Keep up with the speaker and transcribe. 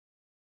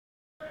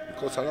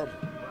tuko salama.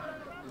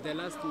 The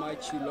last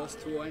match you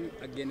lost 1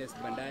 against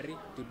Bandari,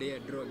 today a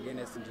draw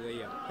against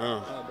Nzoia.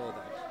 How about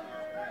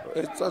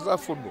that? It's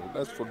that's football.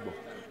 That's football.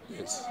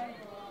 Yes.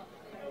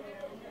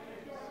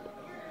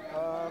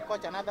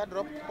 Coach, another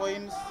drop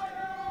points.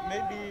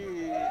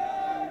 Maybe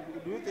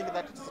do you think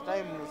that it's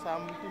time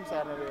some teams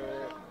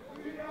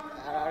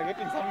are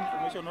getting some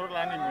information or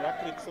learning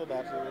metrics so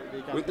that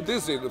they can...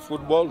 This is the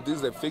football. This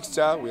is a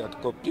fixture. We are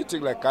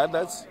competing like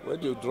others.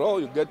 When you draw,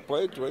 you get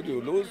points. When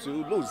you lose,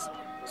 you lose.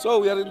 So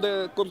we are in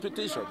the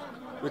competition.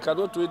 We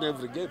cannot win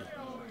every game.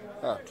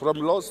 From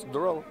loss,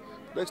 draw.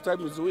 Next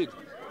time is win.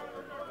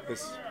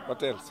 Yes.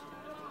 What else?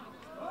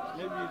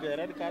 Maybe the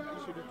red card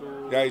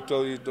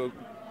issued to...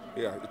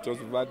 Yeah, it was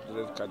bad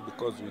red card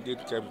because we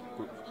didn't come.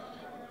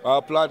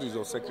 Our plan is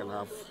on second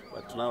half,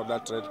 but now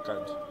that red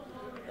card,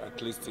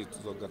 at least it's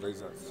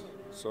organizers.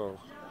 So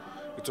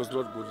it was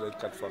not good red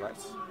card for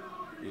us.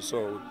 You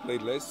saw we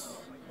played less.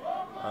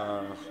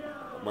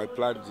 My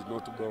plan did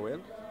not go well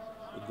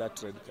with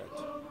that red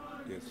card.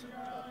 Yes.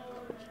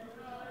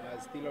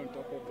 Still on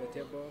top of the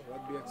table,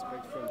 what do you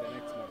expect from the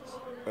next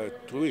match?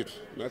 To win,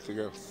 nothing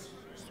else.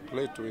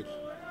 Play to win.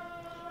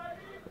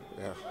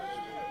 Yeah.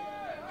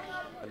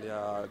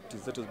 Ya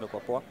timu zetu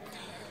zimekuwa poa.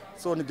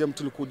 So ni game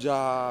tulikuja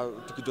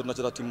tukijua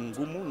tunacheza timu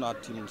ngumu na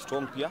timu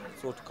strong pia.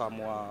 So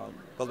tukaamua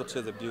kwanza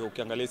tucheze bio.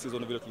 Ukiangalia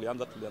season vile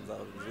tulianza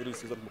vizuri,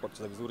 season tumekuwa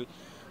tucheza vizuri.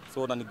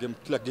 So na ni game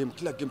kila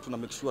game tuna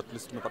make sure at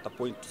least tumepata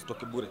point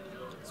tusitoke bure.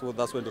 So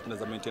that's why ndio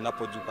tunaweza maintain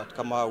hapo juu.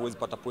 Kama huwezi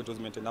pata point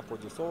huwezi maintain hapo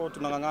juu. So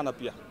tunangangana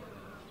pia.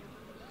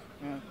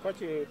 Coach,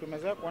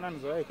 tumezoea kuona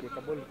Nzoia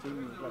ikiweka ball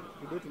chini,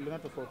 but today tuliona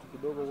tofauti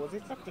kidogo. Was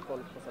it tactical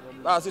kwa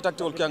sababu? Si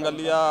tactical,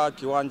 ukiangalia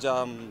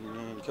kiwanja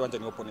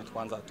ni opponent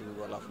kwanza tu,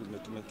 alafu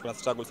tuna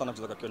struggle sana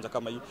kucheza kiwanja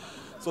kama hii.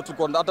 So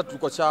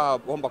tulikuwa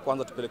omba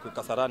kwanza tupeleke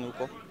Kasarani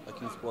huko,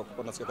 lakini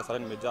sipokuwa nasikia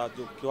Kasarani imejaa.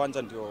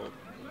 Kiwanja ndio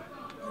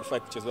ifai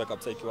kuchezwa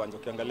kabisa kiwanja.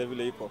 Ukiangalia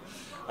vile iko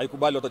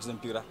haikubali watu wacheze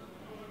mpira.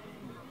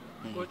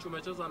 Coach,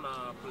 umecheza na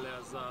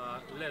players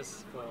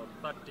less for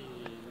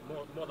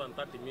more than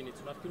 30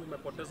 minutes. Nafikiri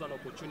umepoteza na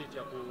opportunity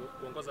ya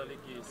kuongoza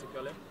ligi siku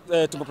ya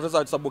leo.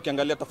 Tumepoteza sababu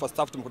ukiangalia hata first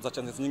half tumepoteza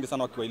chances nyingi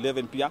sana wakiwa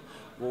 11 pia.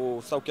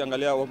 Sasa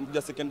ukiangalia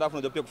wakuja second half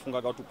unajua pia kufunga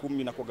watu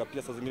 10 na kuoga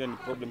pia saa zingine ni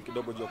problem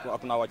kidogo juu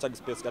hatuna wachagi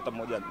space hata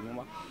mmoja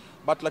nyuma.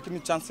 But lakini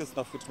chances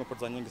nafikiri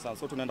tumepoteza nyingi sana.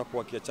 So tunaenda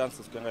kuwakia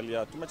chances,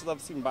 ukiangalia tumecheza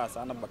si mbaya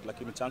sana but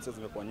lakini chances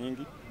zimekuwa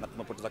nyingi na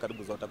tumepoteza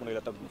karibu zote. Hakuna ile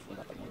hata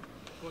tumefunga hata moja.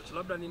 Coach,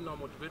 labda nini na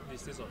motivate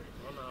this season?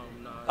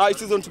 Hii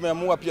season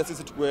tumeamua pia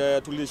sisi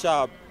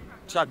tulisha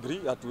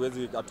agree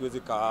hatuwezi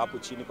kaa hapo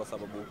chini kwa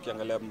sababu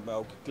ukiangalia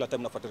kila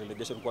time nafuata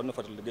relegation, kwa nini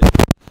nafuata relegation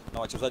na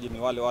wachezaji ni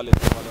wale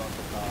wanatoka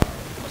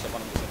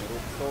mashambani mjini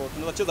Nairobi. So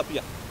tunaweza cheza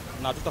pia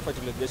na tutafight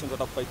relegation,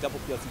 tutafight hapo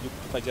pia sisi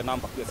tufight ya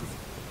namba pia sisi.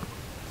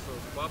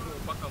 So babu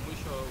mpaka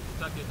mwisho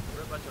target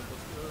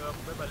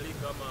kubeba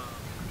league ama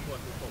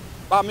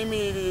kwa top.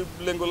 Mimi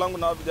lengo langu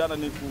na vijana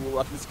ni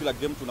at least kila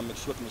game tuna make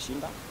sure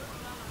tumeshinda.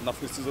 Na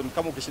first season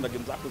kama ukishinda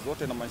game zako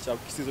zote na maisha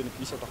season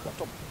ikiisha utakuwa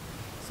top.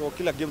 So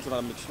kila game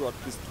tuna make sure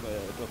at least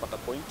tumepata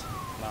point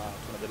na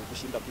tunajaribu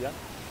kushinda pia.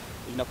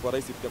 Inakuwa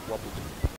rahisi pia kuwapo.